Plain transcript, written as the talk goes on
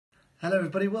Hello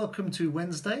everybody, welcome to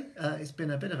Wednesday. It's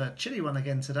been a bit of a chilly one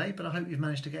again today, but I hope you've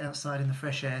managed to get outside in the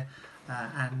fresh air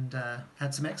and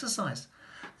had some exercise.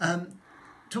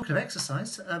 Talking of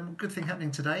exercise, good thing happening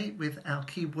today with our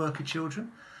key worker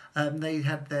children. They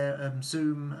had their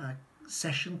Zoom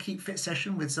session, Keep Fit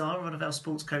session with Zara, one of our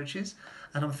sports coaches,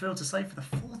 and I'm thrilled to say for the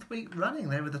fourth week running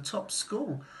they were the top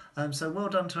school. So well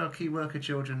done to our key worker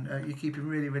children. You're keeping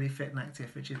really fit and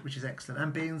active, which is excellent,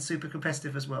 and being super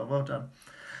competitive as well. Well done.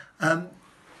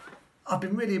 I've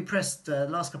been really impressed the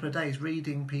last couple of days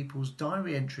reading people's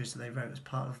diary entries that they wrote as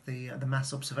part of the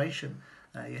mass observation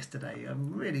yesterday.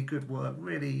 Really good work,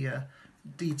 really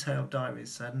detailed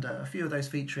diaries, and a few of those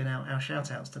featuring our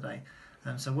shout outs today.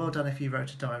 So well done if you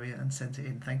wrote a diary and sent it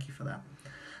in. Thank you for that.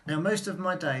 Now, most of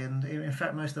my day, and in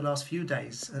fact most of the last few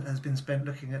days, has been spent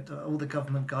looking at all the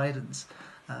government guidance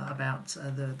about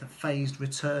the phased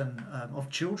return of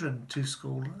children to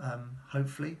school,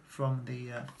 hopefully from the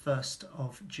 1st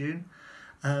of June.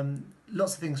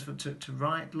 Lots of things to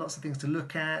write, lots of things to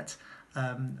look at.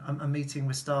 I'm meeting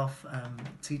with staff,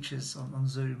 teachers on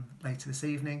Zoom later this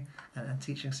evening, and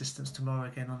teaching assistants tomorrow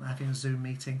again on having a Zoom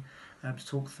meeting to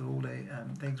talk through all the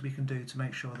things we can do to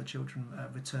make sure the children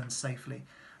return safely.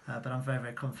 But I'm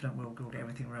very confident we'll get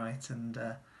everything right, and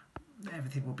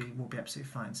everything will be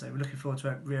absolutely fine. So we're looking forward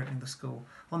to reopening the school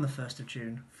on the 1st of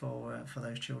June for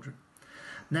those children.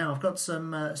 Now I've got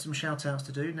some shout outs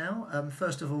to do now.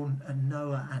 First of all,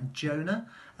 Noah and Jonah.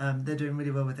 They're doing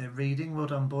really well with their reading. Well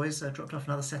done, boys. Dropped off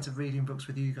another set of reading books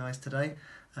with you guys today.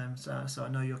 So I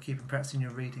know you're keeping practicing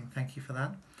your reading. Thank you for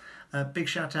that. Big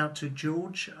shout out to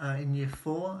George in Year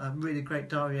 4. Really great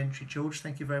diary entry, George.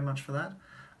 Thank you very much for that.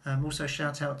 Also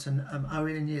shout out to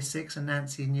Owen in Year 6 and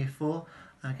Nancy in Year 4.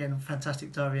 Again,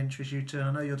 fantastic diary entries, you two. And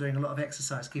I know you're doing a lot of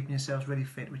exercise, keeping yourselves really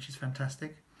fit, which is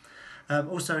fantastic.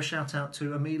 Also a shout out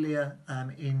to Amelia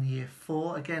in Year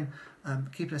 4. Again,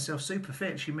 keeping herself super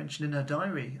fit. She mentioned in her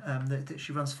diary that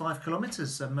she runs 5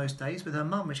 kilometres most days with her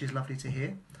mum, which is lovely to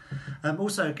hear.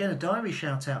 Also, again, a diary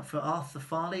shout out for Arthur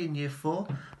Farley in Year 4.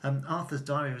 Arthur's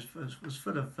diary was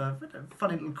full of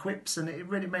funny little quips, and it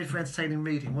really made for entertaining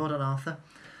reading. Well done, Arthur.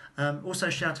 Also,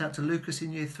 shout out to Lucas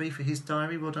in Year 3 for his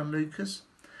diary. Well done, Lucas.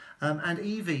 And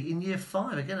Evie in Year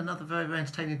 5. Again, another very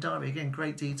entertaining diary. Again,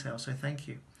 great detail, so thank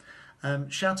you.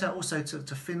 Shout out also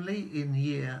to Finley in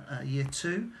Year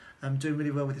 2. Doing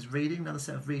really well with his reading. Another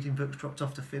set of reading books dropped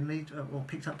off to Finley, or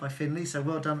picked up by Finley. So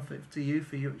well done to you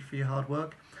for your hard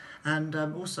work. And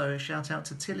also a shout out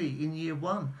to Tilly in Year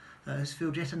 1, who's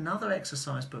filled yet another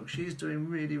exercise book. She's doing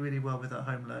really well with her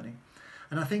home learning.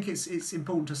 And I think it's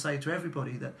important to say to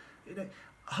everybody that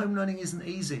home learning isn't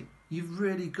easy. You've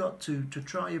really got to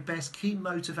try your best, keep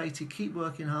motivated, keep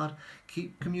working hard,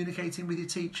 keep communicating with your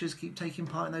teachers, keep taking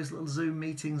part in those little Zoom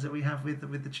meetings that we have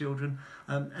with the children.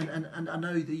 And I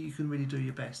know that you can really do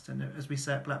your best. And as we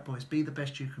say at Black Boys, be the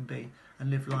best you can be and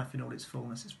live life in all its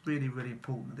fullness. It's really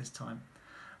important at this time.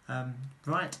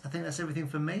 Right, I think that's everything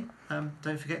from me.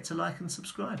 Don't forget to like and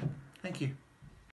subscribe. Thank you.